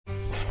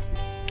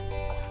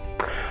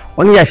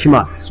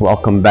Onegashimasu.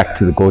 Welcome back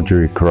to the Goju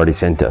Ryu Karate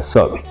Center.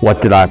 So,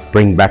 what did I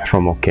bring back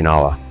from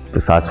Okinawa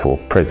besides for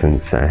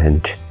presents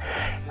and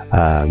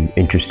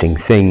interesting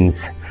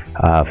things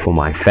for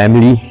my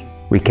family?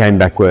 We came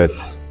back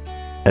with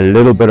a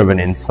little bit of an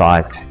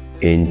insight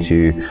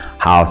into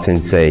how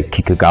Sensei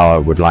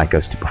Kikugawa would like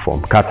us to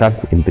perform kata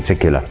in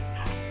particular.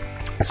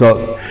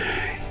 So,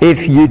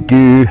 if you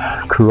do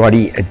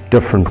karate a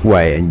different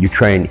way and you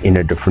train in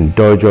a different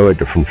dojo, a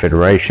different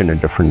federation, a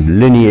different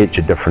lineage,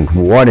 a different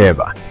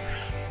whatever,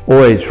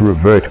 always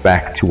revert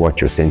back to what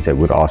your sensei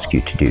would ask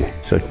you to do.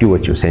 So do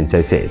what your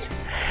sensei says.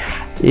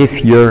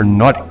 If you're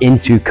not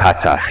into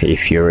kata,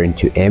 if you're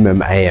into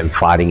MMA and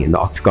fighting in the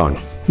octagon,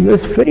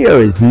 this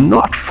video is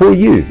not for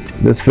you.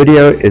 This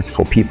video is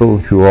for people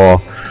who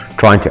are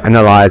trying to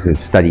analyze and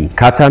study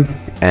kata,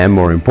 and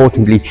more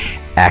importantly,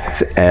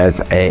 acts as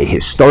a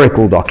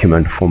historical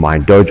document for my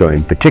dojo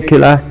in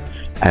particular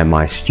and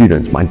my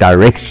students, my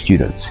direct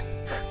students,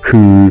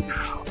 who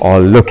are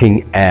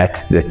looking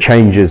at the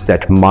changes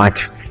that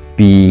might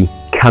be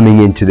coming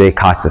into their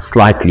kata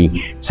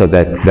slightly so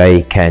that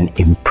they can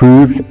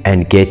improve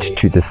and get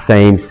to the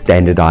same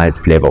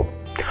standardized level.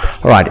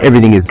 All right,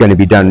 everything is going to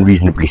be done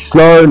reasonably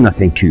slow,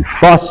 nothing too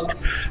fast,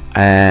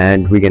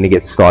 and we're going to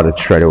get started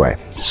straight away.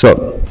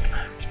 So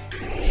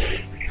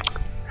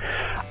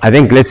I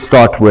think let's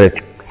start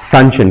with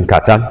Sanchin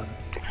kata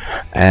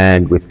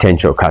and with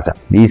Tensho kata.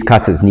 These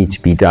katas need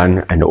to be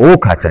done, and all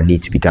kata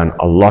need to be done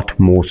a lot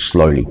more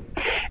slowly.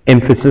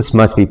 Emphasis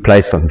must be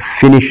placed on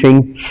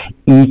finishing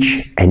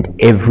each and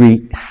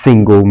every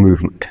single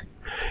movement.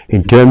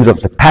 In terms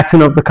of the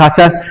pattern of the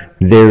kata,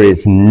 there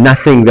is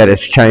nothing that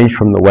has changed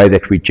from the way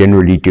that we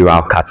generally do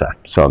our kata.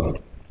 So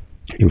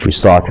if we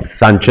start with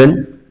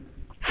Sanchin,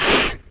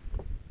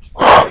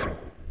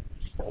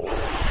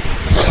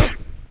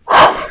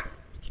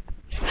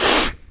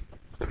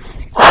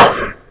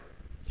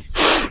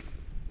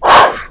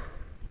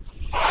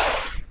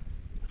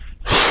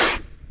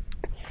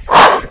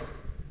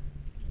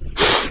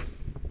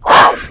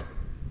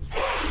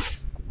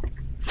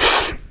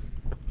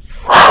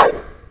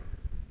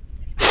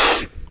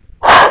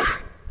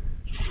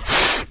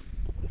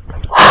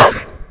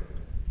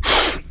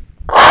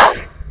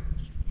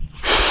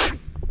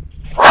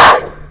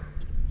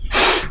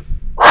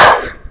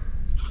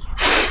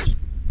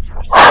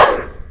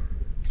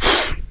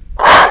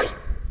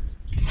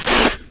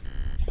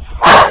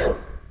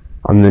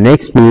 on the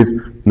next move,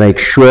 make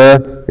sure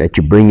that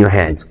you bring your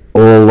hands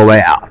all the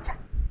way out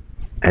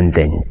and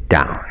then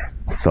down.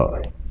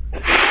 So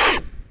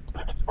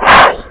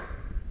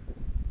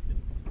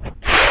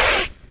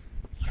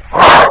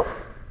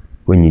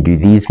when you do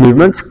these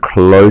movements,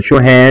 close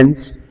your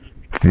hands,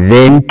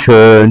 then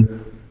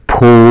turn,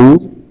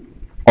 pull,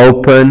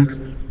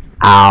 open,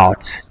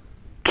 out,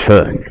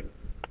 turn.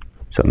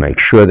 So make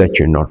sure that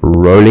you're not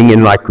rolling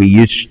in like we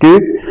used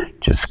to.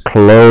 Just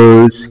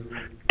close,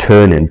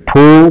 turn and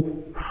pull,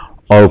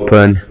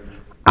 open,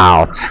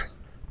 out,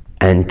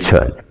 and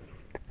turn.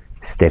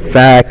 Step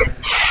back.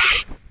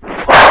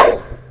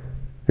 A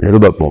little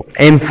bit more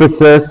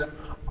emphasis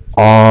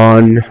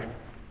on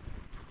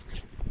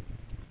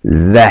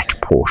that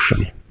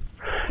portion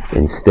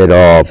instead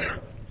of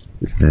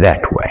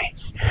that way.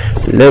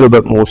 A little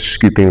bit more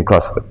scooping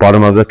across the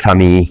bottom of the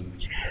tummy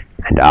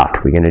and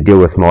out. We're going to deal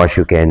with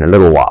Moashuke in a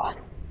little while.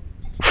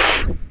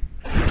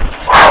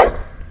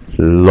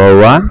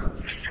 Lower,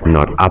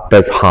 not up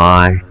as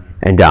high,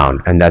 and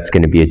down, and that's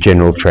going to be a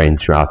general trend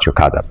throughout your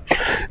kata.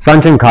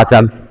 Sanchin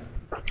kata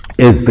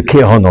is the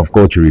kehon of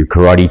Goju Ryu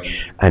karate,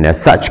 and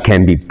as such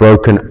can be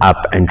broken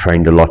up and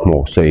trained a lot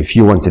more. So if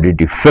you wanted to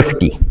do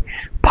 50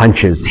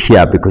 punches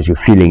here because you're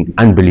feeling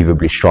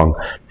unbelievably strong,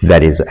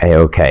 that is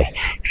a-okay.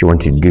 If you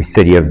wanted to do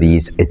 30 of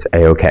these, it's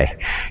a-okay.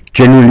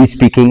 Generally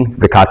speaking,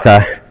 the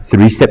kata,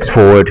 3 steps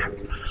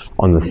forward.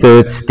 On the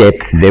 3rd step,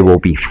 there will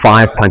be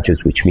 5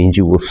 punches, which means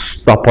you will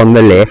stop on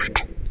the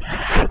left.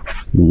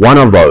 One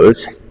of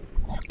those,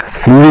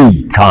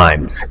 3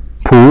 times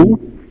pull,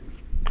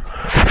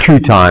 2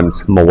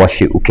 times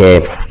mawashi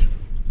uke,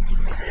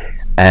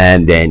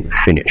 and then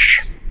finish.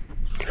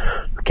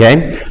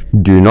 Okay,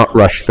 do not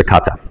rush the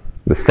kata.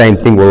 The same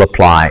thing will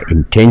apply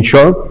in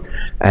Tensho,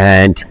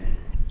 and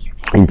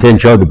in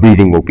Tensho the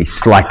breathing will be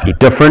slightly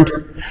different.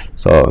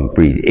 So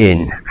breathe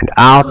in and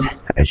out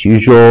as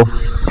usual.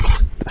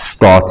 The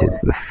start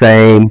is the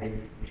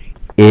same,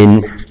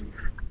 in,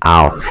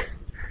 out,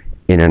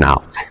 in and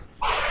out.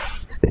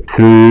 Step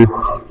through,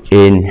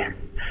 in,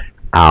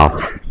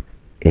 out,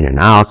 in and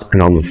out,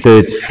 and on the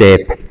 3rd step,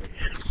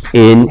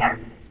 in,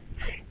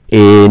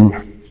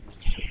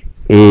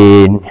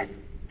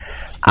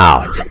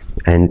 out.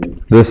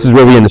 And this is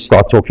where we're going to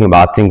start talking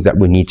about things that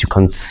we need to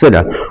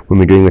consider when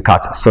we're doing the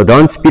kata. So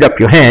don't speed up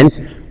your hands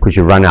because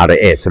you run out of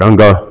air. So don't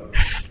go.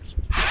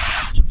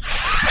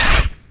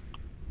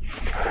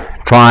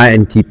 Try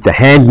and keep the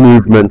hand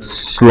movements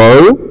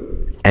slow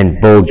and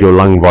build your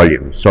lung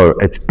volume. So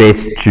it's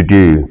best to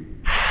do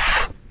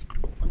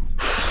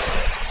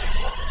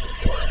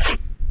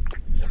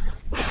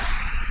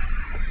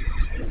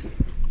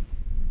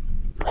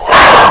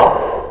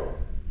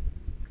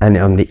and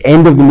on the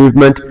end of the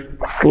movement,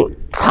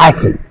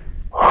 tighten,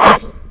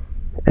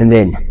 and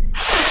then,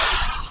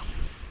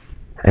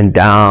 and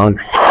down.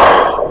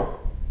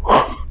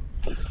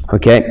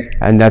 Okay,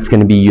 and that's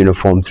going to be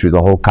uniform through the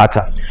whole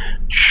kata.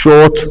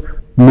 Short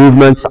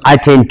movements, I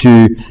tend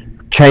to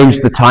change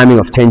the timing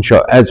of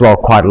Tensho as well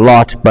quite a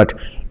lot, but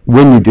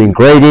when you're doing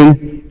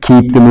grading,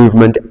 keep the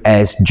movement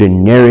as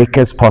generic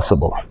as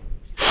possible.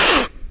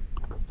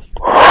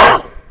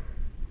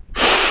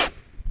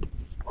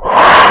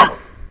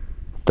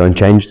 Don't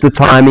change the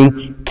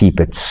timing, keep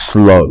it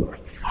slow.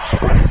 So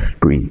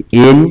breathe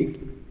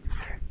in,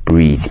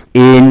 breathe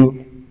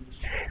in,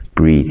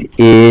 breathe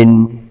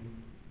in,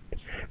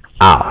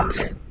 out,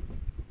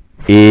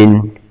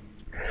 in,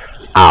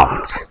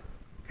 out,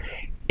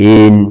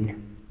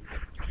 in,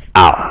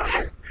 out,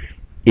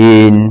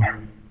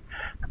 in,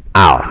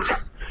 out.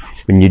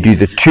 When you do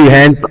the two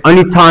hands, the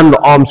only time the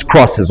arms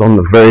cross is on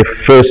the very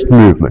first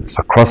movement.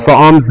 So cross the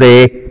arms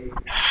there,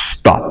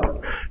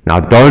 stop. Now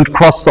don't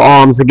cross the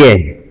arms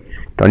again.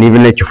 Don't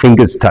even let your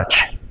fingers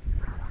touch.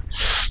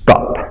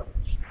 Stop.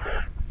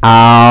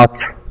 Out.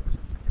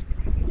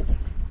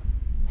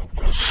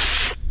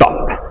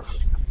 Stop.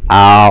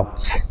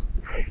 Out.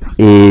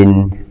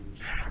 In.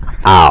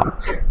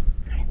 Out.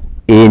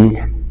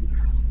 In.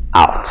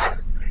 Out.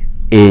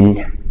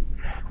 In.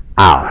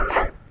 Out.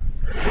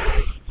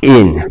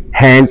 In.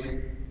 Hands.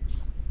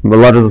 A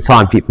lot of the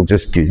time people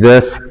just do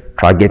this.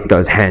 Try to get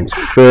those hands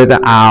further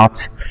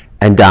out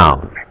and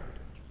down.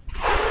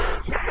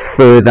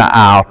 Further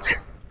out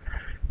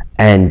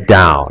and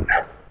down.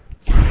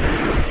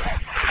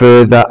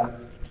 Further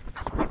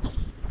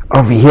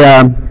over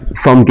here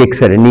from Geki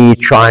Sai Dai Ni,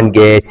 try and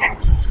get,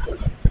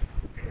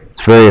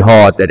 it's very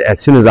hard that as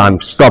soon as I'm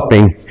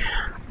stopping,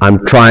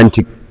 I'm trying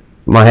to,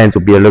 my hands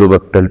will be a little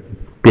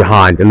bit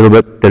behind, a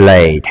little bit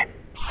delayed.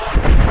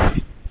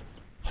 A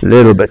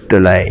little bit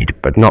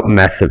delayed, but not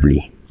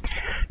massively.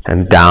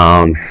 And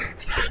down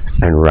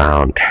and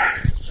round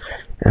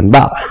and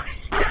bow.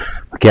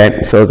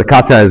 Okay, so the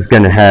kata is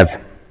going to have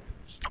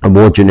a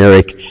more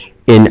generic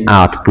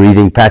in-out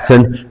breathing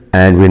pattern,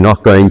 and we're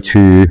not going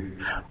to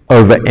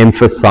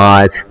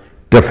overemphasize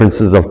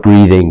differences of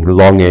breathing,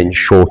 long in,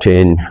 short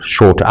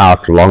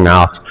out, long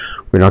out.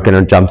 We're not going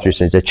to jump through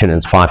Sensei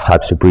Chinen's 5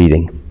 types of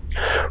breathing.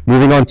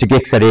 Moving on to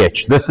Geki Sai Dai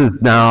Ichi. This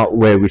is now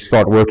where we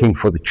start working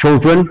for the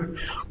children.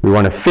 We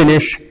want to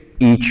finish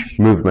each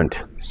movement.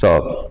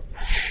 So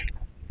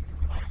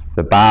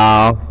the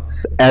bow,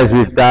 as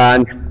we've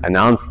done,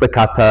 announce the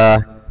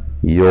kata,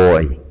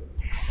 yoi.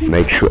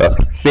 Make sure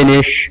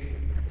finish.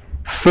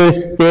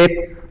 First step,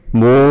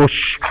 more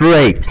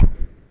straight.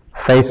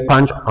 Face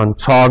punch on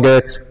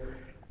target,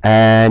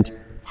 and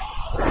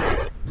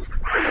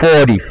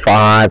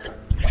 45.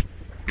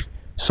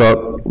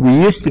 So we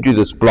used to do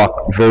this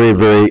block very,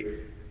 very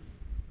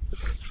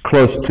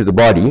close to the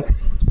body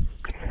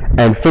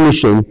and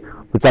finishing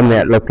with something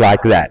that looked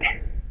like that.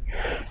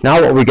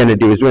 Now what we're going to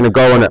do is we're going to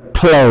go on a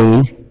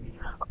plane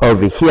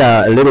over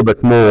here a little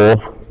bit more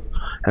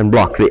and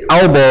block. The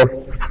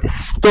elbow is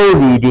still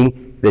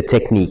leading the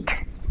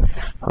technique.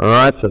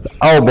 Alright, so the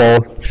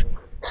elbow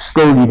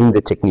still leading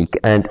the technique,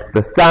 and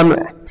the thumb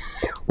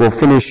will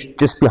finish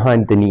just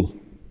behind the knee.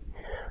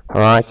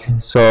 Alright,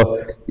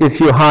 so if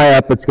you're high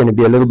up, it's going to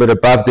be a little bit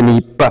above the knee,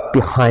 but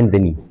behind the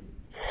knee.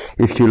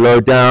 If you low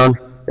down,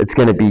 it's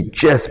going to be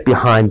just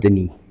behind the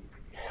knee.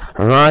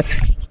 Alright,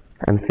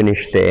 and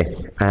finish there.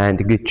 And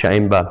a good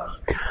chamber.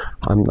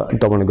 I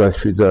don't want to go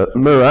through the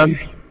mirror.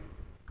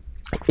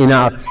 In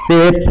out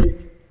step,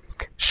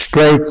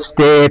 straight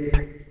step,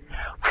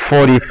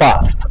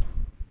 45.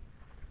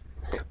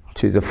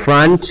 To the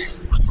front,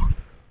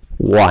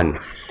 1.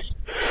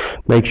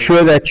 Make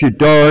sure that you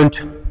don't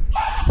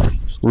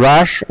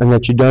rush and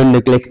that you don't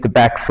neglect the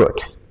back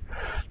foot.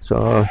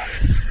 So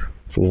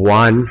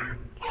 1,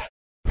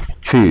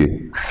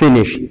 2.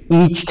 Finish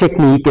each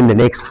technique in the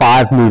next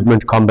 5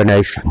 movement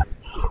combination.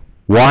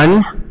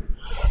 1,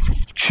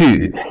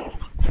 2,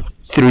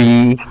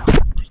 3,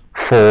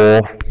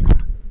 4,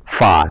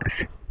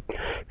 5.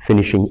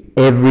 Finishing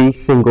every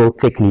single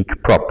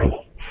technique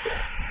properly.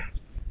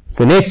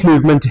 The next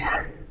movement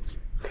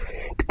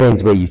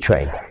depends where you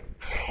train.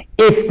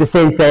 If the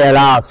sensei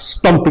allows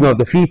stomping of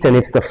the feet, and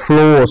if the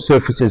floor or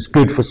surface is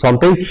good for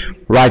stomping,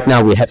 right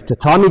now we have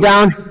tatami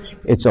down,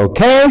 it's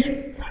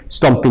okay,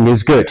 stomping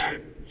is good.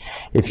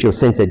 If your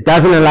sensei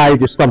doesn't allow you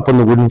to stomp on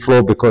the wooden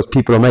floor because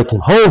people are making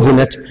holes in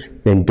it,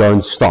 then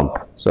don't stomp.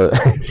 So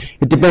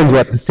it depends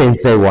what the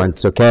sensei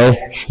wants,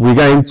 okay? We're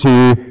going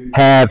to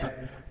have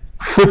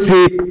foot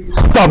sweep,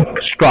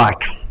 stomp,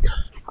 strike.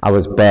 I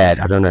was bad.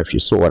 I don't know if you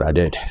saw what I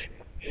did.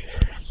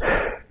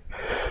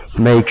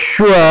 Make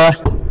sure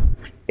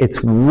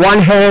it's one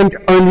hand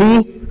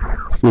only.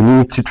 We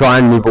need to try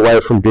and move away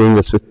from doing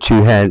this with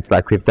 2 hands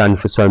like we've done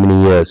for so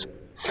many years.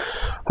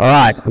 All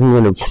right, I'm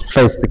going to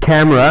face the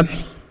camera.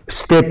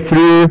 Step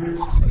through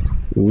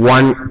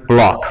 1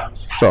 block.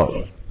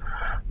 So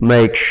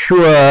make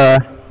sure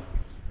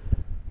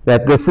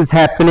that this is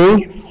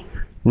happening,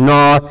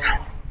 not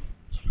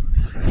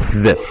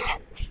this.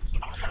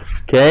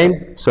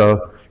 Okay,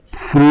 so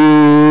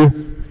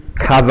through,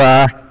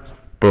 cover,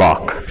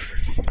 block.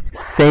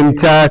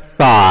 Center,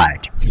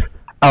 side,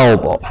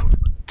 elbow,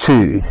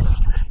 2,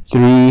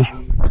 3,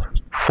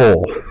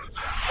 4.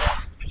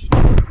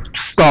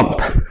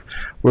 Stomp.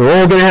 We're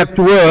all going to have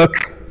to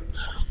work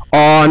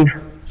on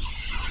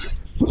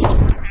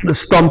the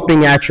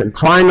stomping action.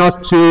 Try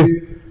not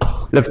to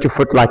lift your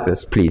foot like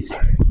this, please.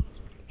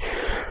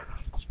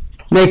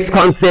 Next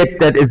concept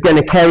that is going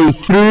to carry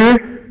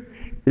through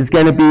is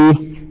going to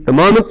be the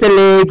moment the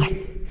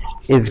leg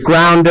is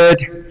grounded,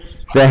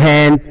 the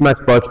hands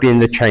must both be in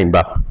the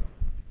chamber.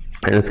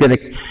 And it's going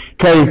to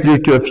carry through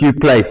to a few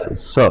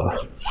places.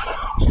 So,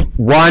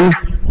 1,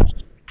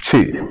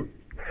 2.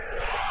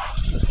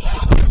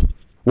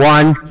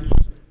 1,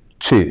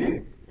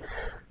 2.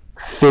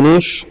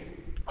 Finish.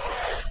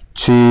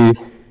 2,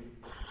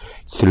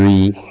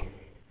 3,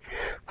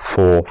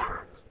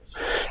 4,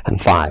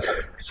 and 5.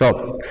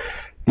 So,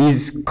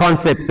 these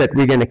concepts that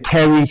we're going to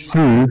carry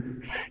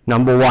through,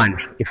 number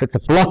 1, if it's a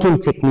blocking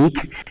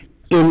technique,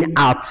 in,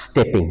 out,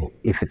 stepping.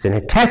 If it's an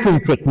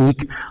attacking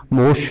technique,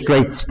 more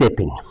straight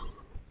stepping.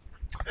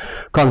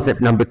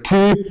 Concept number 2,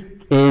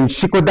 in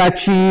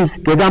shikodachi,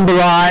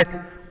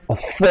 gedambarize, a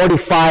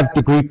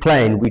 45-degree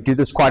plane. We do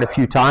this quite a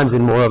few times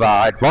in more of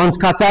our advanced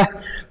kata,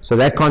 so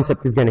that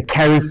concept is going to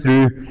carry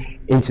through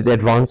into the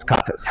advanced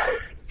katas.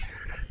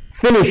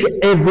 Finish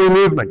every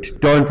movement,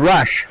 don't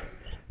rush.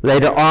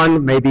 Later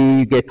on, maybe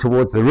you get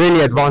towards the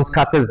really advanced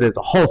katas, there's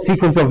a whole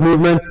sequence of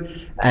movements,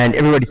 and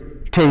everybody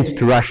tends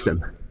to rush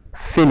them.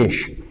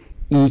 Finish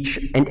each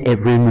and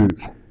every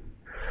move.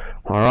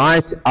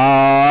 Alright,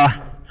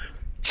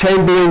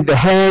 chambering the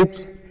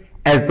hands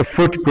as the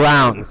foot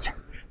grounds.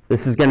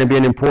 This is going to be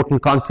an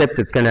important concept.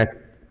 It's going to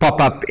pop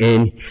up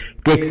in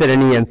Geki Sai Dai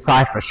Ni and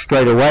Saifa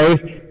straight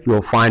away.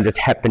 You'll find it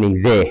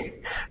happening there.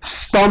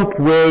 Stomp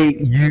where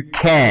you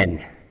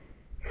can.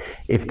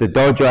 If the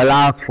dojo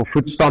allows for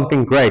foot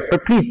stomping, great.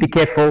 But please be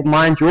careful,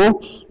 mind your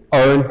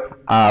own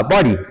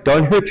body.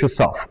 Don't hurt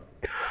yourself.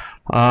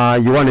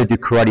 You want to do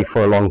karate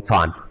for a long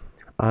time.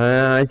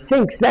 I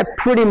think that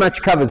pretty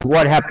much covers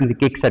what happens at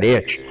Geki Sai Dai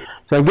Ichi.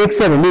 So in Geki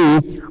Sai Dai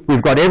Ni,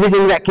 we've got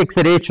everything that Geki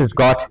Sai Dai Ichi has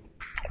got.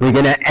 We're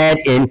going to add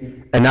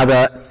in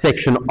another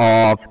section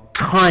of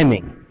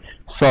timing.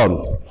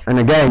 So, and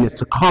again,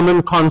 it's a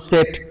common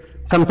concept.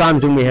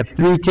 Sometimes when we have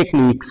 3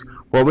 techniques,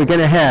 what we're going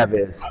to have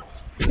is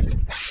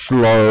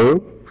slow,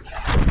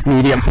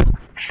 medium,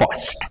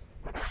 fast.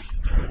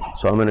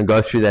 So I'm going to go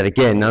through that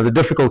again. Now the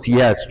difficulty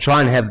here is to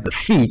try and have the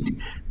feet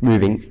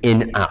moving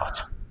in,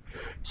 out.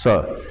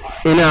 So,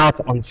 in,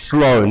 out on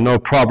slow, no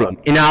problem.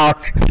 In,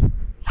 out,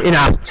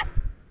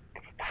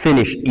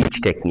 finish each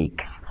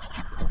technique.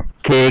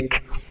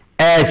 Kick,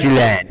 as you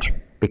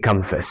land,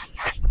 become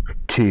fists.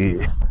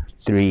 2,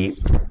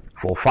 3,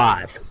 4,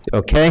 5.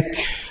 Okay?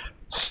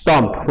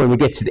 Stomp. When we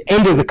get to the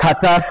end of the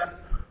kata,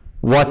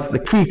 what's the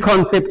key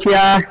concept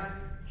here?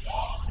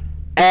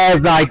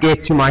 As I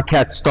get to my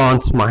cat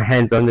stance, my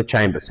hands on the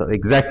chamber. So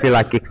exactly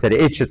like Geki Sai Dai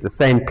Ichi at the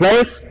same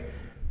place.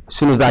 As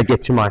soon as I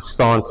get to my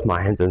stance,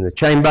 my hands on the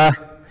chamber,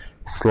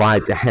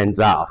 slide the hands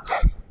out.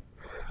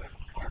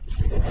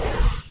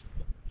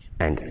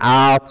 And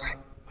out,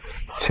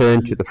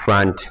 turn to the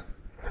front,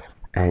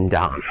 and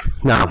down.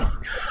 Now,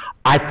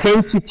 I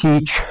tend to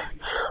teach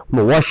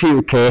Mawashi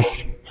Uke,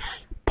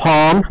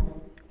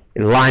 palm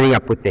lining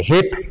up with the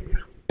hip,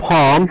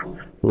 palm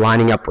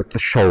lining up with the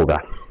shoulder.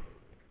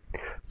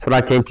 That's what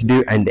I tend to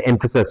do, and the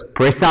emphasis,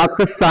 press out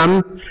the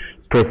thumb,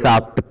 press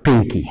out the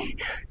pinky.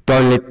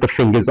 Don't let the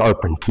fingers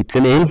open, keep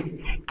them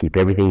in, keep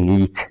everything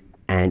neat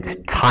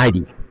and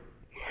tidy.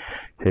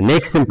 The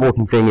next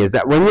important thing is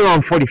that when you're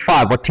on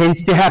 45, what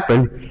tends to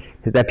happen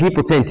is that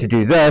people tend to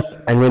do this,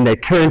 and when they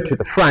turn to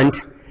the front,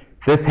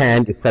 this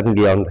hand is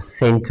suddenly on the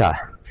center,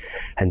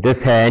 and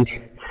this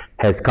hand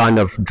has kind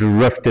of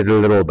drifted a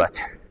little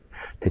bit.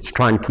 Let's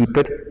try and keep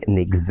it in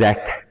the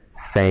exact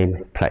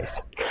same place.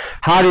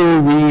 How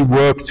do we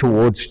work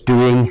towards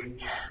doing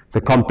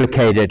the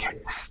complicated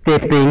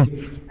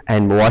stepping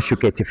and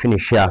Mawashuke to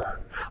finish here?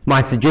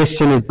 My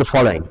suggestion is the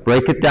following.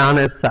 Break it down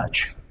as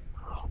such.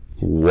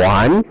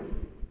 1,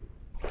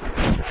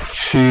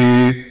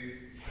 2,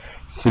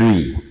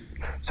 3.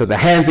 So the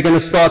hands are going to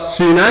start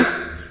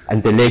sooner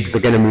and the legs are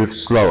going to move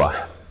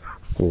slower.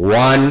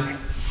 1,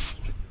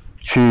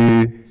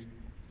 2,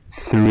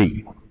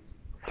 3,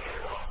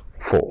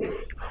 4.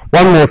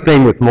 One more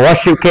thing with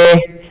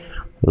Mawashuke,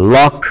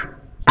 lock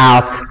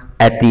out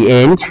at the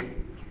end,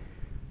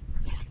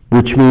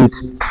 which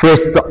means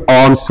press the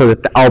arms so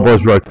that the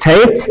elbows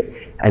rotate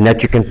and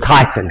that you can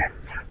tighten,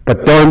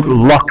 but don't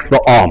lock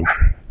the arm.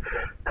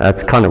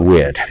 That's kind of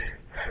weird.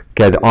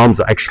 Okay, the arms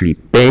are actually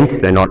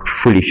bent, they're not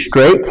fully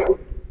straight,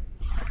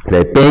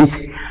 they're bent,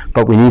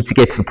 but we need to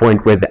get to the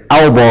point where the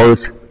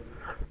elbows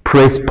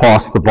press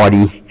past the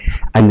body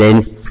and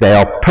then they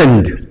are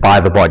pinned by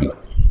the body.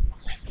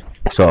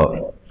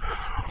 So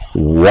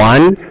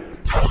 1,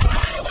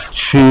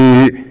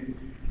 2,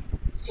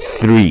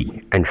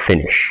 3 and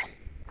finish.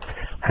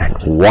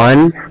 And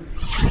 1,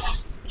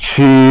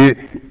 2,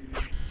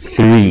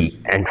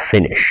 3 and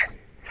finish.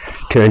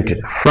 turn to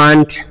the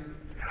front.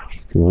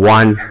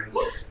 1,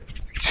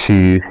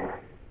 2,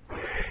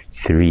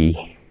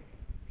 3,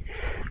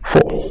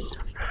 4.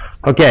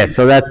 Okay,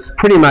 so that's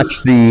pretty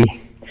much the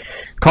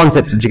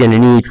concept that you're going to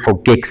need for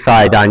Geki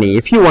Sai Dai Ni.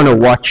 If you want to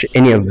watch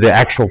any of the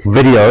actual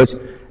videos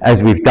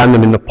as we've done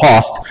them in the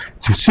past,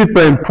 it's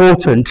super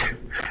important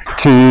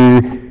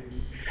to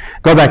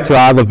go back to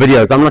our other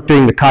videos. I'm not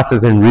doing the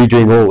katas and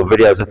redoing all the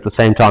videos at the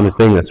same time as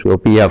doing this. We'll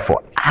be here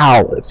for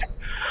hours.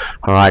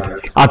 All right,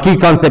 our key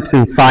concepts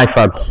in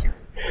Saifa.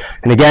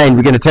 And again,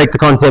 we're going to take the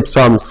concepts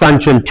from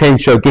Sanchin,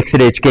 Tensho, Geki Sai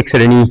Dai Ichi, Geki Sai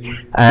Dai Ni,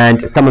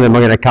 and some of them are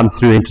going to come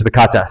through into the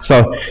kata.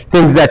 So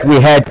things that we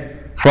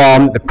had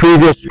from the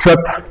previous trip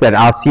that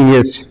our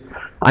seniors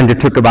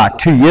undertook about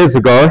 2 years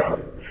ago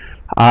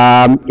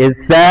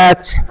is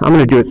that, I'm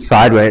going to do it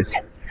sideways,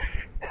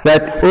 is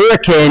that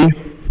Uraken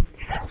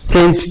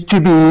tends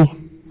to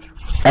be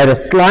at a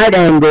slight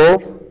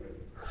angle,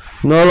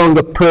 no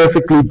longer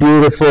perfectly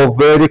beautiful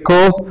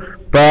vertical,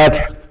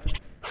 but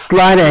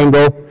slight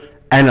angle,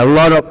 and a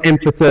lot of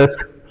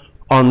emphasis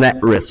on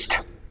that wrist.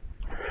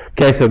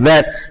 Okay, so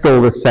that's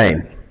still the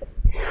same.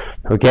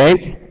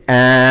 Okay,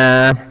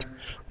 and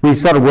we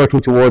started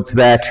working towards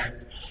that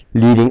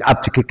leading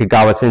up to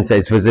Kikagawa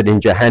Sensei's visit in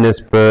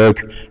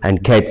Johannesburg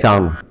and Cape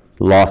Town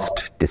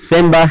last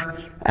December,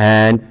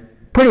 and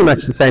pretty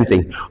much the same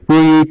thing.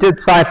 We did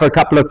Saifa a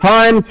couple of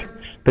times,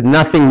 but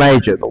nothing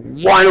major. The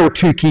 1 or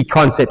 2 key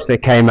concepts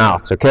that came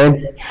out,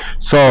 okay?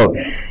 So,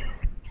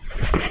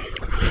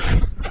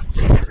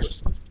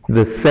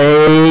 the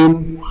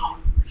same.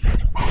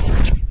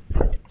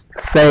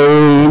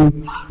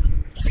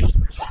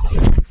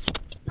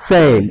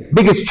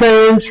 Biggest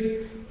change,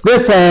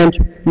 this hand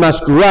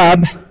must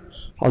rub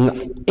on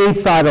the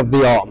inside of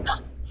the arm.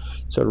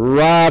 So it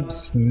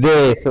rubs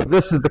there. So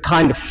this is the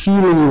kind of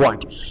feeling you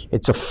want.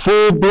 It's a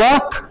full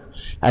block,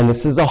 and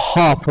this is a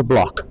half a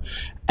block.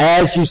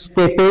 As you're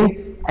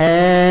stepping,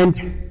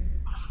 and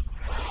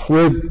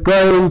we're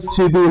going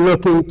to be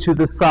looking to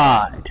the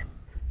side.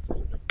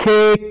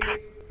 Kick,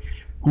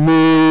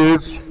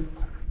 move,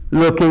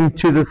 looking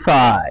to the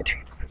side.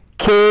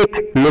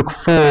 Kick, look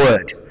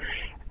forward.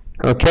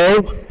 Okay,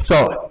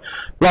 so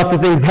lots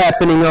of things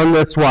happening on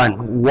this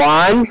one.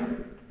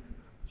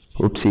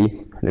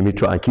 Oopsie, let me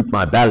try and keep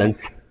my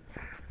balance.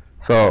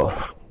 So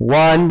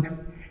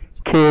 1,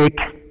 kick,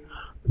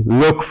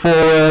 look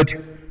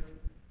forward,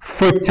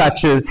 foot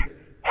touches,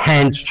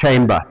 hands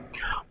chamber.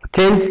 What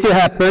tends to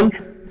happen,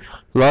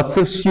 lots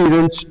of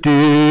students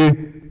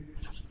do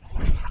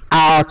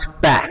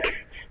out back.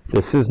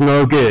 This is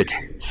no good.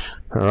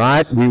 All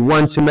right, we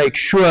want to make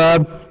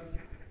sure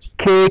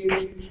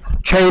kick,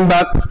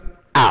 chamber,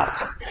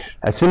 out.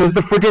 As soon as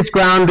the foot is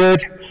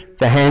grounded,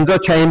 the hands are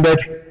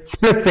chambered,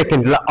 split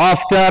second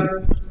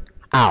after,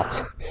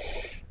 out.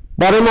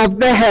 Bottom of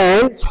the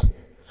hands,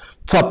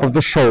 top of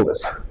the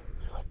shoulders.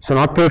 So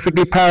not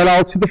perfectly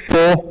parallel to the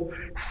floor,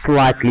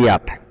 slightly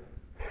up.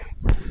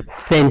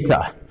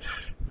 Center.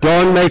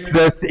 Don't make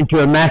this into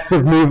a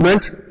massive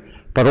movement,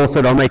 but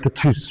also don't make it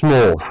too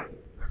small.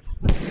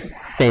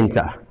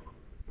 Center.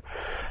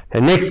 The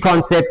next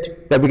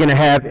concept that we're going to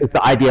have is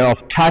the idea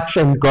of touch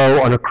and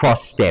go on a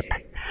cross step.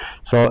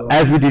 So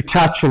as we do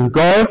touch and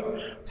go,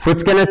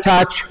 foot's going to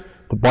touch,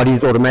 the body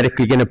is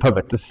automatically going to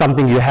pivot. This is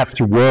something you have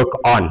to work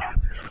on.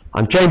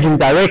 I'm changing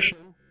direction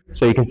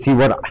so you can see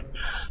what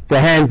the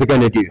hands are going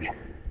to do.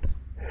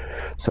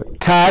 So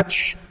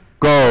touch,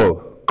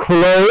 go,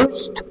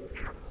 closed,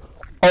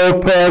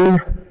 open,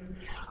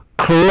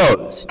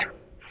 closed,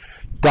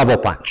 double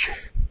punch.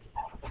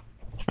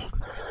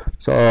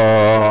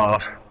 So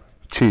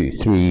 2,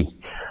 3,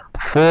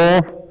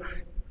 4,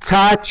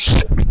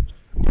 touch,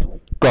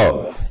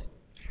 go.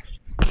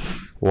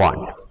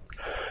 1.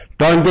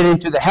 Don't get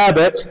into the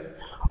habit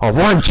of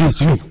 1, 2,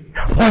 3,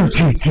 1,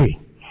 2, 3.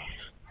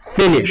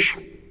 Finish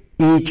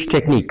each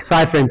technique.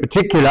 Saifa in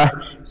particular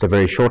is a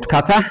very short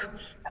kata,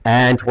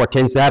 and what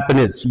tends to happen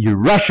is you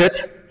rush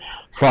it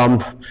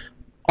from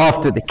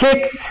after the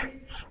kicks,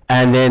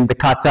 and then the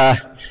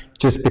kata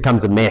just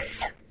becomes a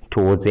mess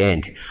towards the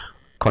end.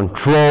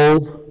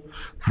 Control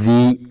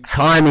the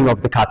timing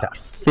of the kata.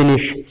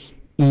 Finish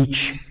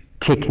each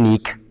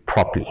technique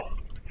properly.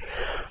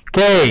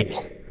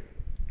 Okay,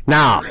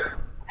 now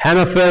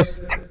hammer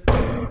fist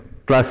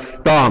plus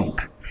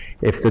stomp.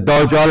 If the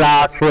dojo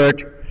allows for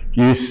it,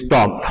 you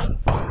stomp.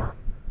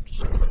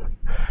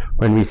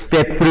 When we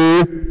step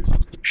through,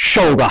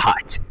 shoulder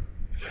height.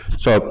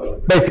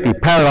 So basically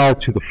parallel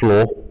to the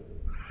floor.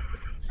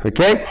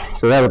 Okay,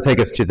 so that will take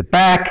us to the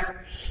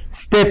back.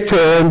 Step,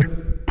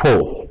 turn,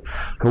 pull.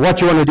 And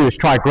what you want to do is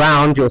try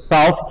ground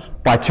yourself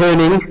by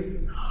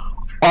turning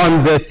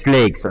on this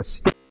leg. So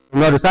step,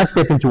 notice I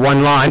step into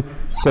one line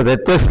so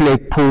that this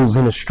leg pulls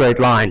in a straight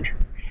line.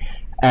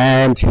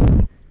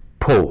 And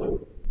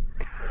pull.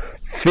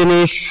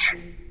 Finish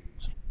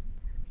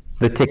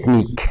the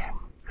technique.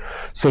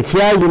 So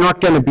here you're not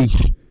going to be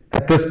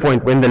at this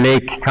point when the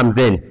leg comes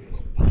in.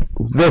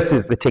 This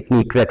is the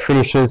technique that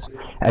finishes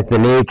as the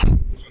leg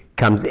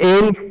comes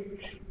in.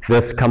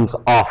 This comes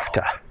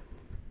after.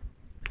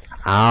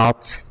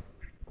 Out,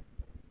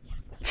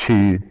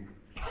 2,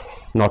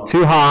 not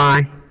too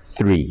high,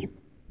 3,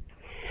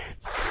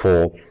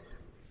 4,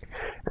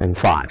 and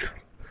 5.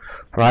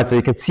 All right, so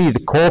you can see the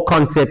core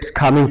concepts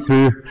coming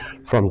through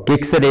from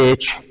Geki Sai Dai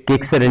Ichi,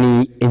 Geki Sai Dai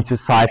Ni into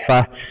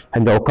Saifa,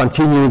 and they'll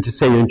continue into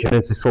Seiyunchin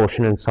and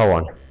Seiyunchin and so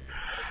on.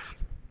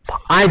 The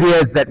idea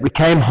is that we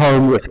came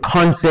home with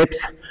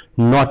concepts,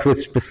 not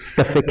with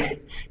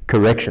specific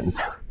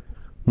corrections,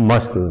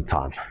 most of the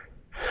time.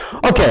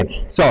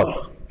 Okay,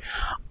 so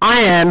I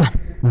am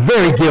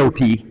very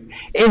guilty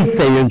in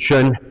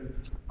Seiyunchin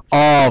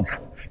of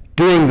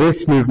doing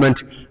this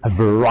movement a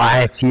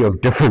variety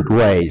of different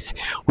ways,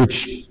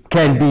 which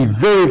can be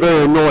very,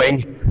 very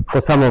annoying for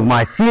some of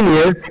my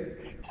seniors,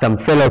 some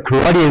fellow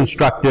karate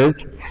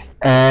instructors,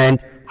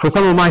 and for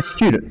some of my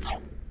students.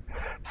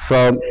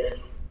 So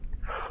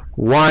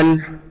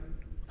 1,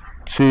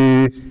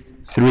 2,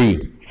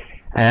 3,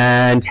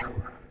 and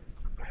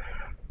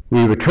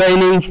we were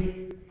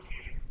training.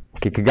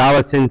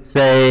 Kikagawa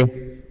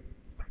sensei,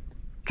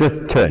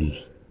 just turn,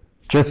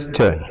 just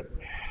turn.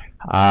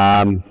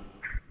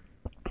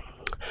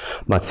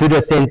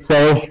 Masuda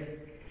sensei,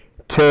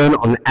 turn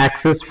on the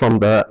axis from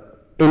the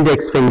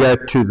index finger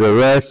to the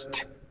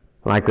wrist,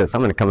 like this.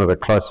 I'm going to come a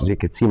bit closer so you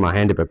can see my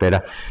hand a bit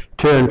better.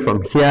 Turn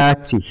from here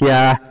to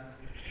here,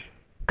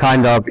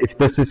 kind of, if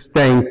this is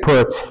staying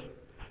put,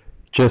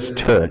 just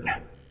turn.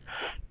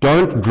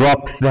 Don't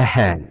drop the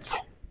hands.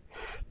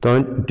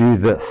 Don't do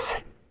this.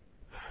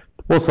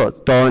 Also,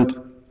 don't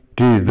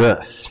do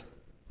this.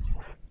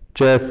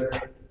 Just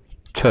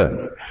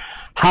turn.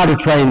 How to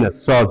train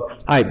this. So, all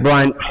right,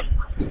 Brian.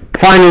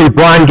 Finally,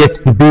 Brian gets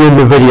to be in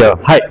the video.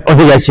 Hi,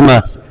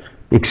 onegaishimasu.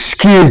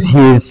 Excuse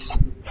his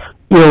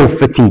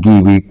ill-fitting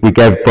gi. We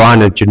gave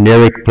Brian a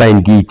generic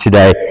plain gi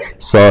today.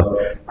 So,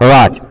 all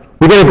right.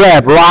 We're going to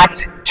grab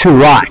right to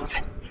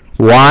right.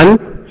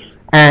 1,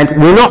 and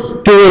we're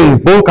not doing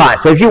bunkai.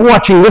 So if you're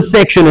watching this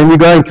section and you're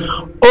going,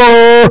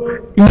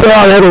 oh,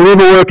 yeah, that'll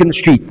never work in the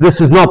street. This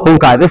is not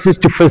bunkai. This is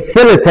to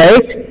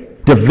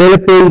facilitate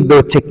developing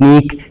the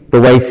technique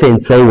the way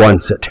sensei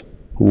wants it.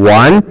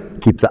 1,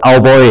 keep the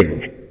elbow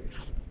in.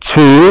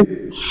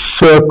 2,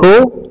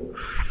 circle,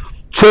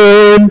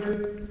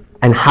 turn,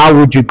 and how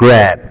would you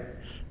grab?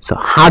 So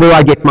how do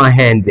I get my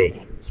hand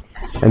there?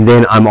 And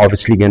then I'm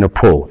obviously going to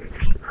pull.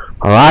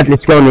 All right,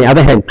 let's go on the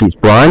other hand, please,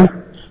 Brian.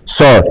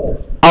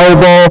 So,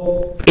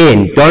 elbow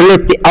in. Don't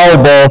let the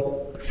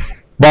elbow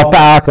bop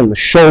out and the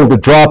shoulder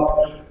drop.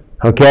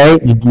 Okay,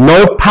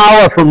 no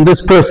power from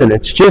this person.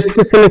 It's just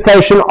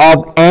facilitation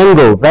of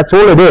angles. That's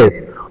all it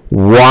is.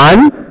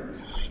 1,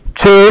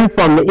 turn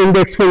from the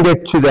index finger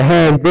to the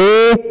hand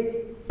there,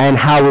 and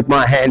how would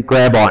my hand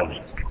grab on?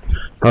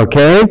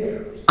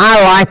 Okay,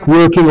 I like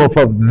working off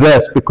of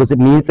this because it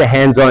means the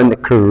hands are in the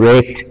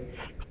correct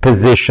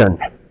position.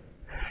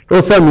 It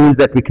also means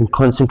that we can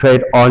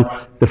concentrate on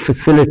the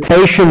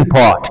facilitation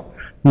part,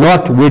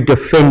 not we're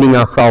defending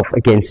ourselves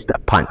against a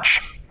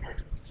punch.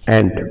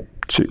 And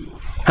 2.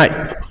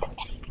 Hey.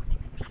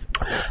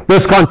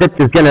 This concept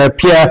is going to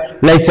appear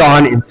later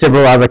on in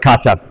several other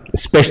kata,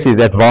 especially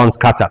the advanced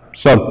kata.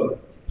 So,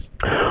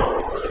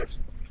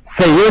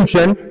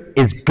 Seiyunchin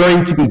is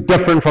going to be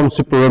different from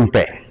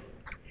Superumpe.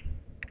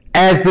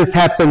 As this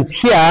happens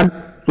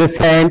here, this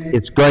hand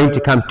is going to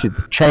come to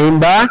the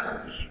chamber.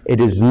 It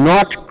is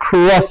not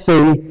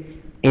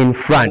crossing in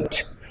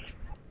front.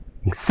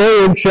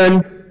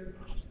 Seiyunchin,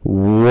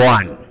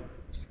 1,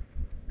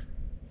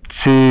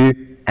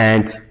 2,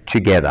 and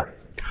together.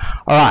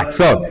 All right,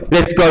 so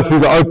let's go through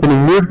the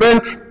opening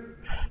movement.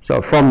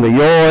 So from the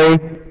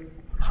yoi,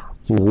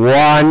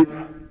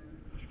 1,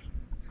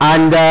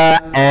 under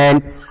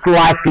and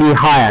slightly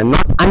higher,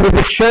 not under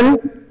the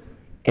chin,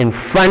 in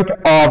front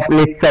of,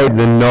 let's say,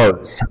 the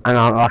nose. And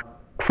I'll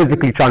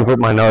physically try and put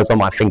my nose on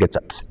my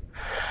fingertips.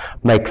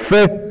 Make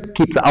fists,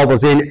 keep the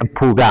elbows in, and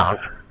pull down.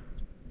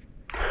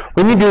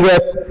 When you do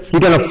this, you're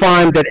going to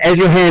find that as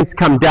your hands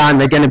come down,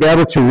 they're going to be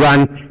able to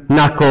run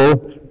knuckle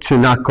to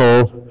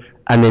knuckle,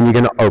 and then you're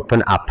going to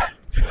open up.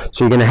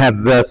 So you're going to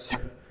have this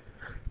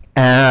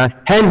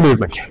hand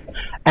movement.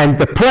 And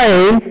the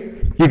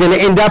plane you're going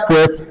to end up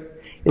with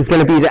is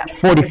going to be that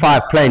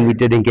 45 plane we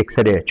did in Geki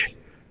Sai Dai Ichi.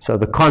 So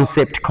the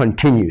concept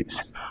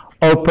continues.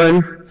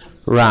 Open,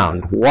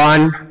 round.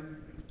 1,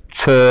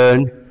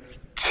 turn,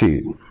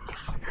 2.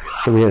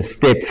 So we're going to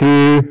step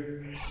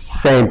through,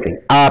 same thing,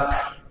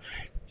 up,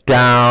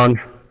 down,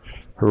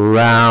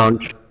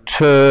 round,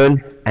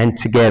 turn, and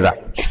together.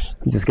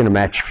 I'm just going to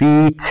match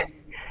feet,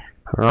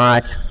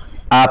 right,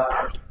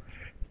 up,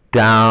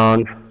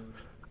 down,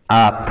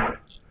 up,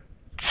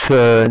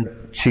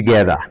 turn,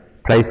 together.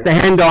 Place the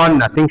hand on,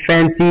 nothing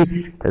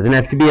fancy, doesn't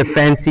have to be a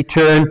fancy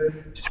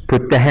turn, just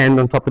put the hand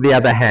on top of the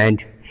other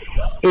hand,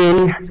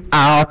 in,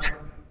 out,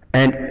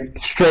 and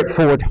straight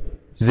forward,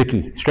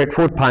 zuki, straight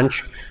forward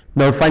punch.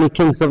 No funny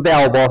kinks of the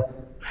elbow,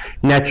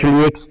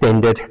 naturally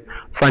extended,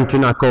 front to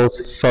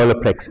knuckles, solar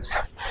plexus.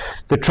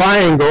 The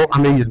triangle,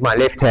 I'm going to use my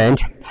left hand,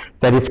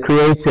 that is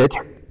created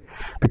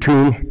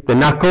between the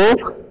knuckle,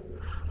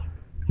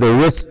 the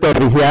wrist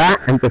over here,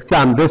 and the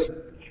thumb. This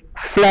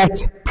flat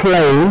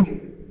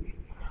plane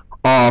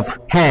of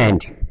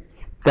hand.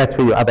 That's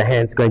where your other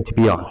hand's going to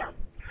be on.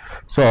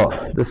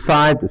 So this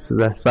side, this is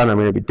the side I'm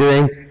going to be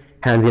doing,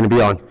 hand's going to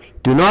be on.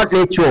 Do not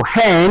let your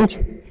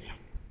hand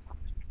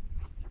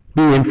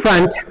be in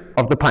front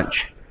of the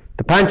punch.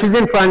 The punch is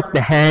in front,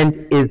 the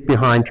hand is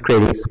behind,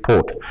 creating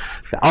support.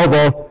 The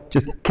elbow,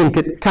 just kink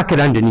it, tuck it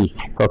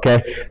underneath,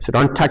 okay? So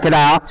don't tuck it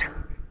out,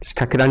 just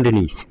tuck it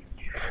underneath.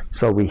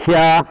 So we're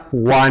here,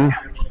 1,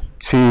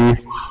 2,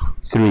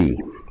 3.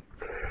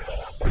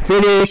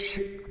 Finish.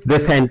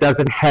 This hand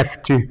doesn't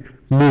have to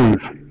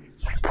move.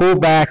 Pull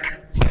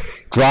back,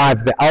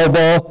 drive the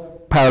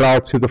elbow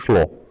parallel to the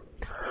floor.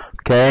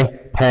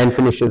 Okay, hand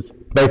finishes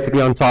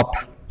basically on top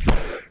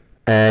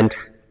and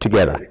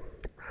together.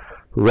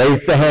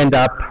 Raise the hand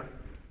up,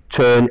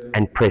 turn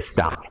and press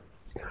down.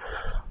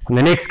 On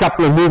the next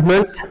couple of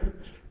movements,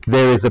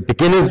 there is a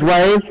beginner's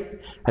way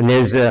and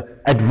there's an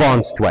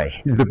advanced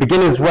way. The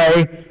beginner's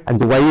way and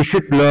the way you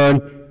should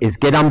learn is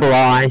get under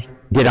eye,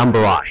 get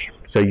under eye.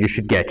 So you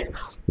should get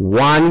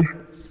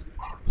 1,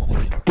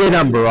 get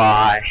under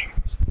eye,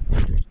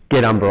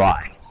 get under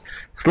eye.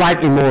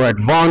 Slightly more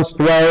advanced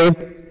way,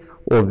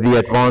 or the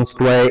advanced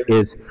way,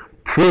 is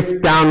press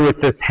down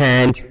with this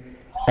hand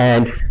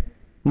and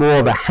more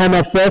of a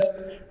hammer fist.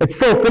 It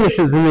still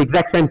finishes in the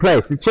exact same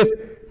place. It's just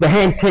the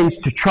hand tends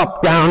to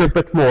chop down a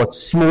bit more.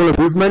 It's smaller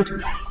movement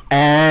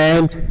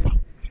and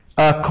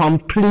a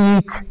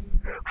complete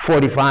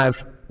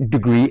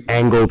 45-degree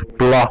angled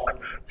block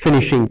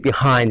finishing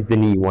behind the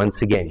knee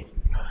once again.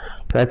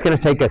 So that's going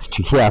to take us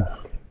to here.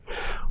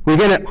 We're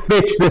going to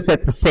fetch this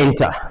at the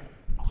center.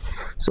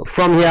 So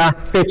from here,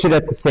 fetch it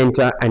at the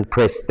center and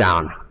press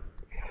down.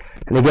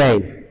 And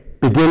again,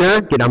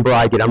 beginner, get under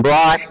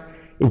eye,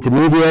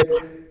 intermediate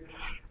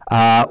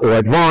or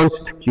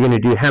advanced, you're going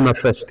to do hammer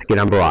fist, get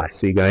under eye.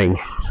 So you're going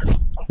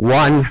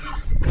 1,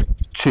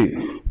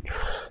 2.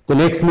 The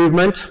next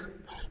movement,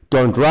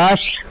 don't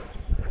rush,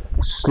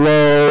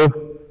 slow,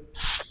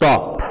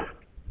 stop,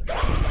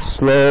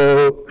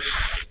 slow,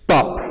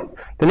 stop.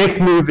 The next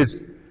move is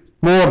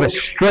more of a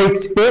straight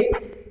step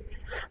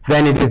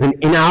than it is an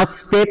in-out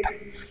step,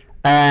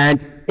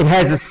 and it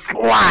has a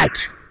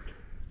slight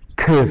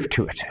curve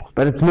to it,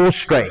 but it's more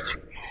straight.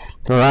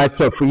 All right,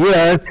 so for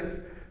years,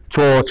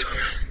 taught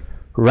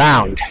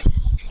round,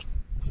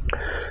 a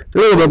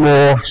little bit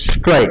more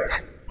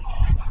straight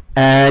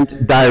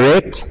and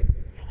direct,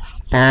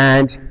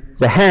 and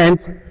the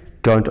hands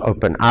don't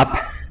open up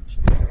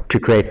to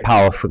create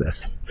power for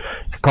this.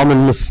 It's a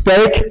common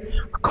mistake,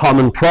 a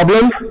common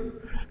problem,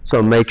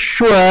 so make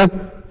sure,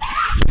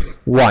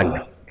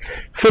 1,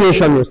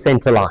 finish on your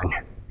center line,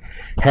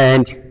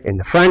 hand in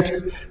the front.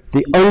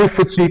 The only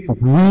foot sweep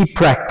we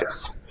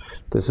practice,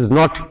 this is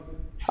not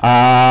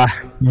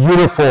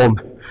uniform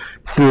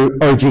through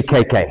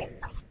OGKK.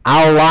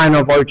 Our line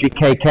of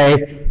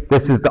OGKK,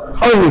 this is the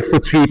only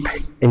foot sweep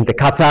in the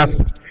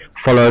kata,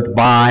 followed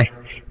by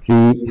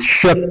the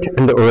shift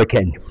and the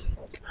uriken.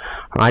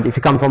 All right, if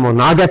you come from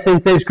Onaga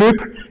Sensei's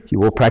group, you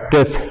will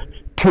practice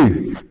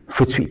 2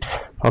 foot sweeps.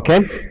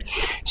 Okay,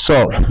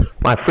 so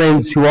my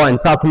friends who are in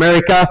South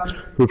America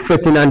who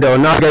fit in under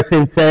Onaga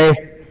Sensei,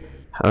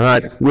 all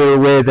right, we're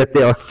aware that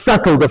there are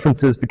subtle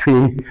differences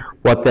between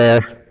what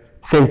their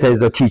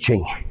senseis are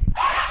teaching.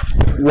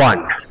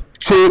 1,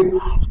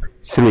 2,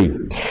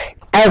 3.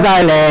 As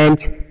I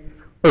land,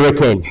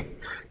 uriken.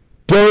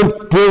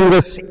 Don't bring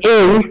this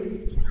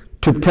in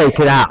to take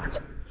it out.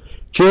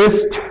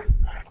 Just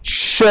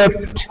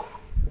shift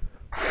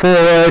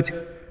forward,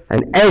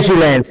 and as you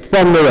land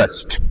from the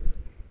wrist,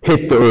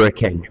 hit the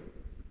uriken.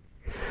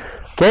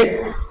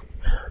 Okay?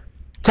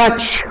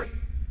 Touch,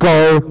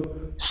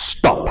 go,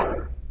 stop.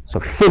 So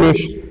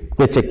finish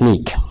the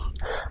technique.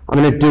 I'm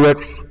going to do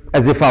it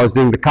as if I was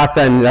doing the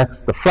kata, and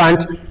that's the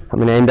front. I'm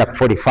going to end up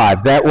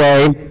 45 that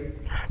way.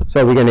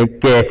 So we're going to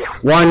get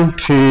 1,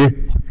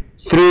 2,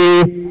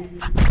 3,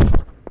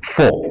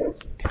 4.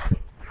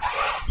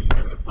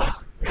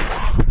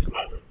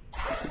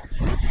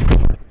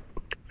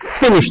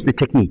 Finish the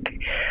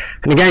technique.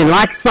 And again,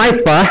 like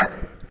Saifa,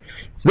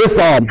 this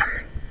arm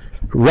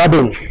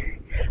rubbing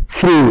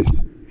through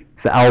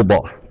the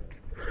elbow.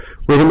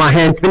 Where do my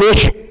hands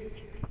finish?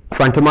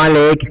 Front of my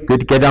leg,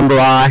 good, get under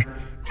eye,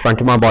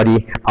 front of my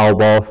body,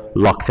 elbow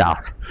locked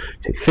out.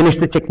 So finish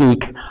the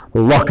technique,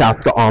 lock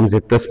out the arms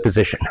at this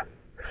position.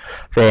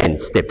 Then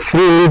step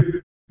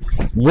through,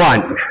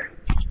 1,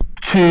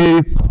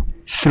 2,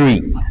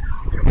 3,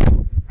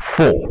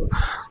 4.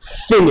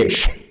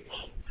 Finish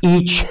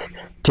each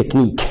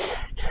technique.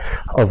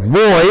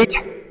 Avoid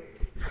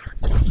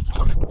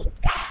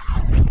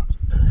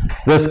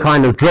this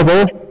kind of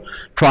dribble.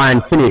 Try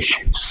and finish.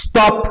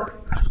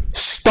 Stop,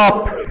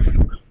 stop,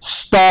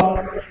 stop,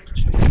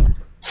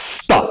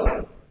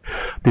 stop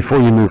before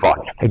you move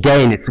on.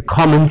 Again, it's a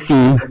common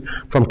theme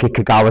from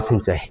Kikugawa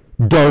Sensei.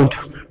 Don't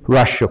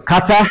rush your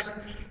kata.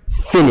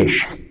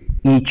 Finish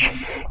each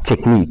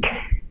technique.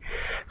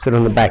 Sit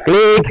on the back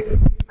leg,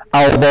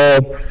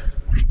 elbow,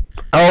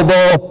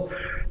 elbow.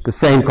 The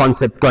same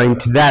concept going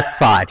to that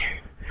side.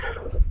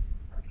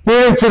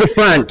 Moving to the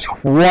front.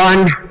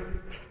 1,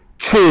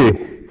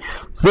 2.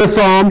 This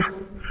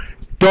arm,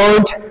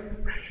 don't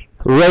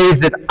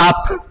raise it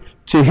up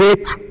to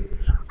hit.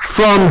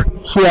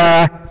 From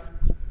here,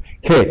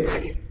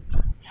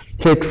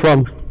 hit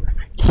from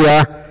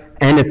here,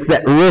 and it's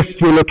that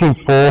wrist we're looking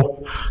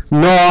for,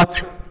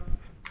 not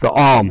the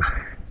arm,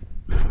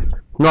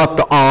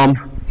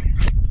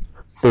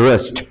 the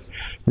wrist.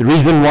 The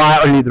reason why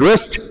only the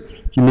wrist,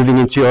 you're moving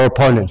into your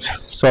opponent,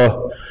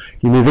 so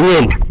you're moving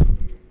in,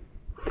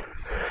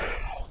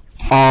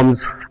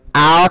 arms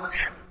out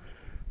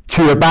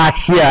to about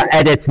here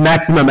at its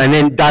maximum, and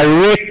then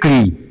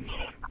directly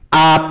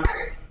up,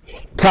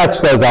 touch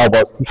those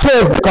elbows.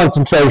 Here's the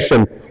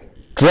concentration,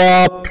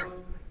 drop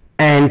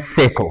and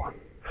settle.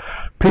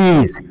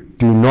 Please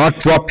do not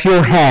drop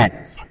your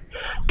hands,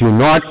 do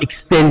not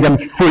extend them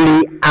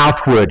fully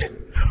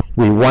outward.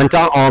 We want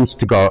our arms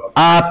to go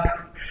up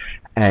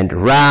and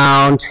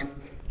round,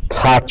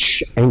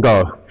 touch and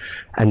go.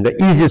 And the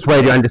easiest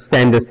way to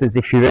understand this is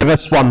if you've ever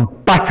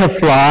swum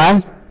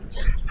butterfly,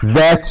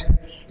 that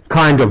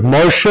kind of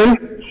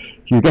motion,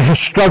 you're going to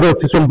struggle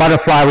to swim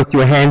butterfly with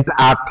your hands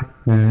out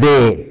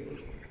there.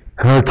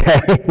 Okay,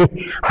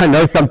 I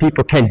know some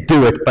people can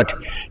do it, but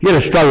you're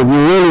going to struggle.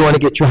 You really want to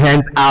get your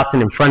hands out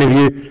and in front of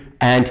you,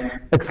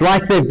 and it's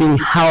like they're being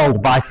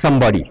held by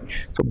somebody.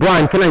 So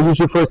Brian, can I use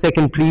you for a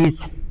second,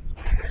 please?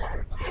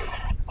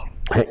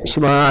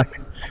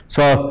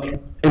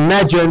 So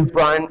imagine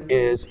Brian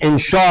is in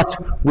shot.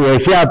 We're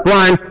here,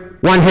 Brian,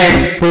 one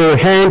hand per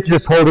hand,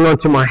 just holding on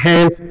to my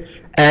hands,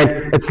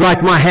 and it's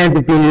like my hands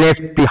have been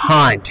left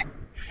behind.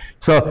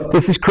 So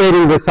this is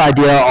creating this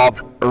idea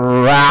of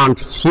around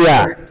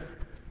here.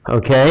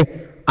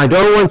 Okay, I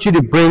don't want you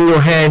to bring your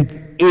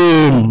hands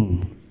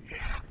in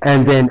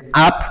and then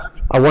up.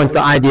 I want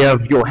the idea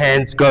of your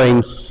hands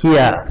going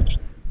here.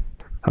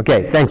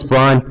 Okay, thanks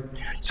Brian.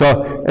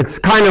 So it's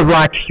kind of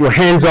like your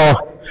hands are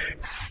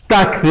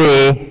stuck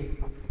there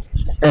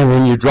and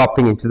then you're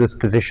dropping into this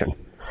position.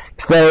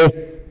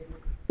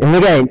 And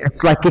again,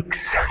 it's like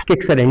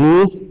Geki Sai Dai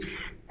Ni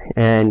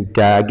and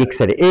Geki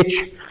Sai Dai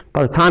Ichi.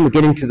 By the time we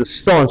get into the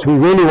stance, we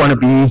really want to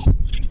be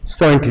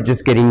starting to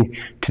just getting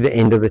to the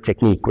end of the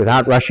technique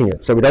without rushing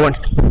it. So we don't want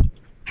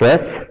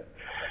this,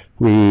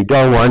 we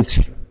don't want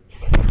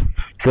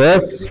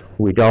this,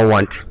 we don't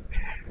want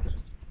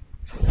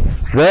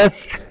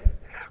this,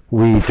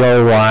 we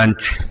don't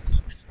want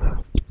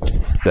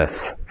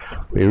this.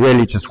 We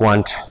really just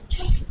want,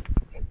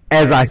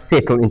 as I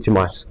settle into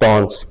my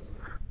stance,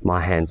 my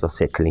hands are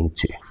settling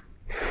too.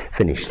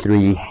 Finish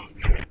 3,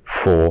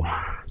 4,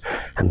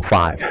 and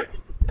 5.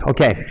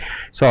 Okay,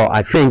 so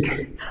I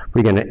think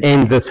we're going to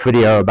end this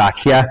video about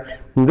here.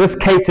 And this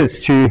caters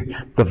to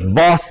the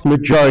vast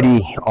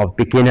majority of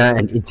beginner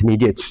and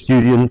intermediate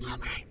students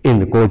in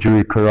the Goju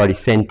Ryu Karate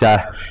Center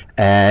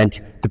and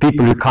the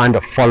people who kind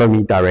of follow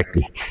me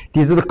directly.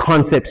 These are the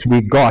concepts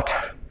we got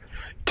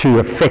to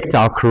affect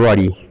our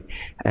karate,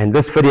 and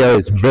this video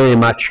is very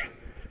much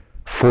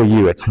for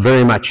you. It's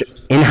very much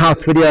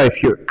in-house video.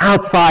 If you're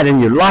outside and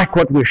you like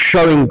what we're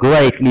showing,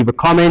 great, leave a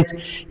comment.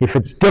 If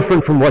it's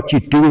different from what you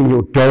do in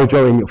your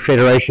dojo, in your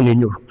federation, in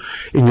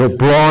your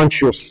branch,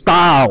 your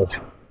style,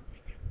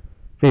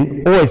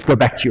 then always go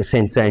back to your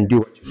sensei and do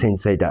what your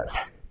sensei does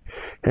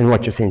and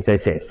what your sensei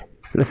says.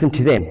 Listen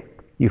to them.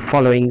 You're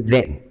following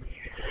them.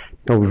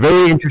 A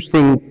very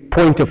interesting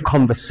point of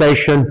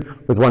conversation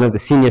with one of the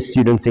senior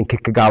students in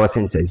Kikagawa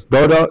Sensei's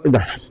dojo.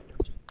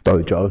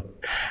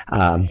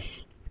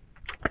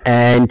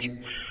 And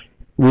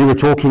we were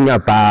talking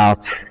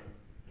about,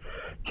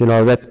 you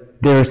know,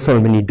 that there are so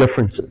many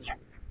differences.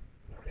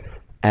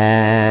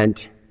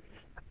 And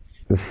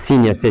the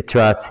senior said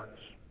to us,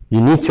 you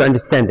need to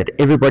understand that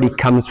everybody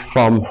comes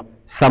from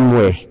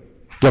somewhere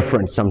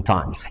different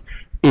sometimes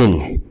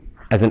in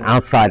as an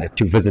outsider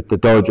to visit the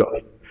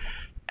dojo.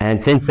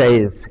 And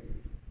sensei is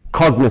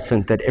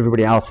cognizant that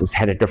everybody else has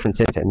had a different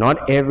sensei.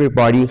 Not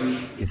everybody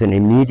is an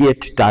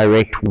immediate,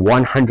 direct,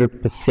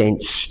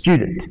 100%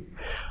 student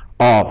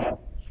of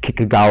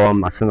Kikagawa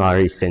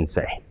Masanari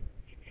Sensei.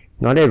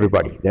 Not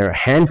everybody. There are a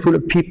handful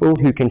of people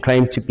who can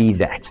claim to be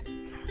that.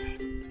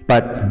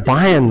 But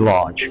by and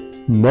large,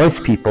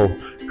 most people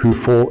who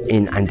fall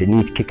in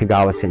underneath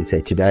Kikagawa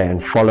Sensei today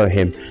and follow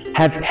him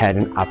have had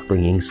an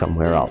upbringing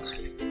somewhere else.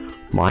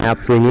 My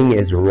upbringing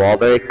is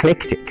rather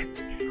eclectic.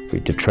 We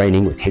did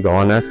training with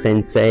Higaonna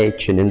Sensei,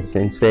 Chinin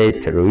Sensei,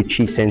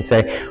 Teruichi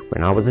Sensei.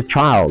 When I was a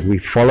child, we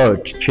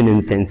followed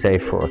Chinin Sensei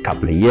for a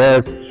couple of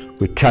years.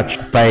 We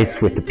touched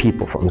base with the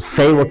people from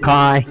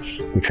Seiwakai.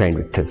 We trained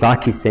with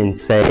Tazaki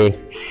Sensei.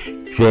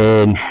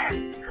 Then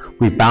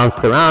we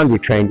bounced around. We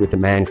trained with a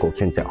man called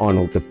Sensei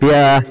Arnold De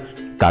Beer,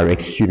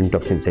 direct student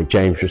of Sensei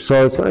James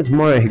Rousseau. So it's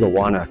more a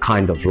Higaonna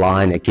kind of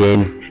line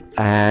again.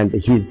 And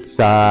he's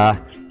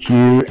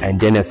Hugh and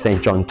Dennis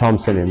St. John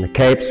Thompson in the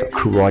Cape, so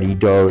Karate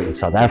Do in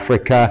South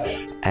Africa,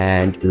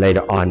 and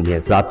later on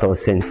Miyazato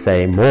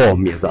Sensei, more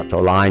Miyazato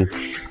line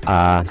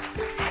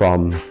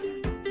from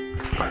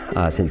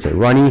Sensei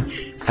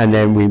Ronnie, and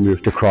then we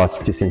moved across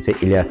to Sensei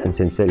Ilyas and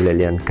Sensei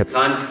Lilian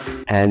Katan,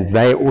 and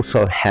they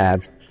also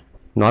have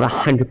not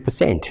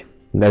 100%,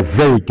 They're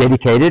very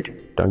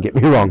dedicated, don't get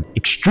me wrong,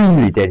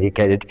 extremely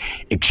dedicated,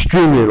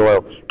 extremely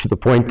loyal, to the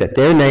point that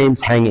their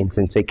names hang in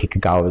Sensei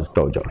Kikugawa's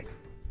dojo.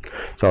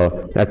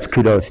 So that's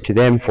kudos to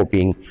them for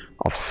being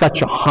of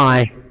such a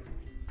high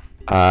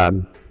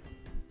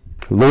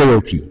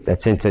loyalty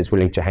that Sensei is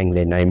willing to hang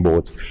their name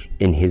boards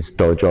in his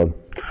dojo.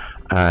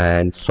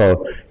 And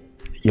so,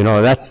 you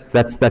know, that's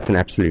an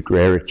absolute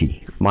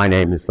rarity. My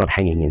name is not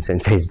hanging in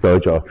Sensei's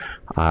dojo.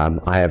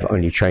 I have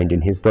only trained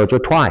in his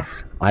dojo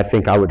twice. I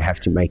think I would have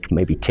to make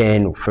maybe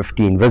 10 or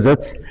 15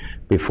 visits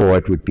before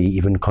it would be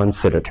even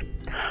considered.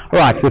 All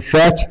right, with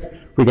that,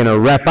 we're going to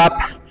wrap up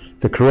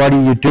the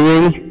karate you're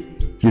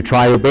doing. You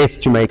try your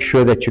best to make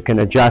sure that you can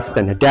adjust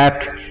and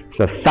adapt.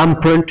 The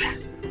thumbprint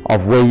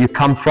of where you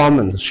come from,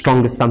 and the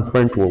strongest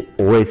thumbprint will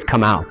always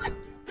come out.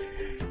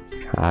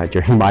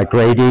 During my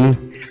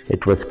grading,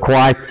 it was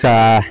quite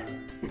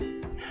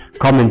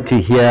common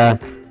to hear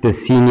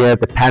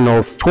the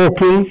panels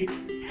talking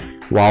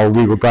while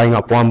we were going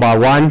up one by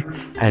one,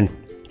 and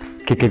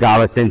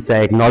Kikugawa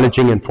Sensei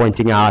acknowledging and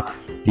pointing out,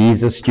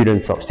 these are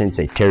students of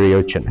Sensei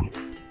Teruo Chinen.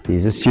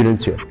 These are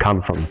students who have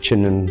come from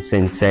Chinen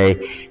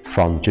Sensei,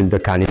 from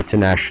Jundokan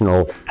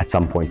International at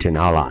some point in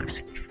our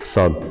lives.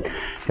 So,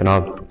 you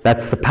know,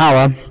 that's the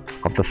power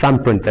of the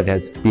thumbprint that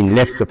has been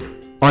left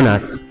on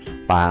us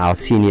by our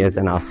seniors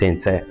and our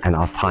sensei and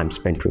our time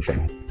spent with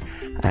them.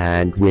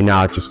 And we're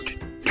now just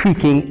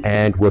tweaking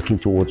and working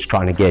towards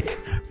trying to get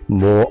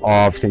more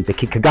of Sensei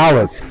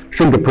Kikugawa's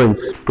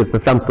fingerprints, because the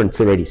thumbprint's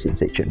already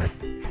Sensei Chinen.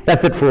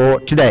 That's it for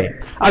today.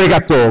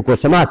 Arigato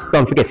gozaimasu.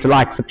 Don't forget to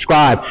like,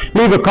 subscribe,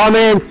 leave a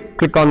comment,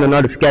 click on the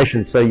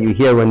notifications so you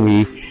hear when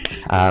we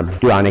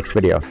do our next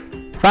video.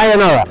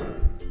 Sayonara.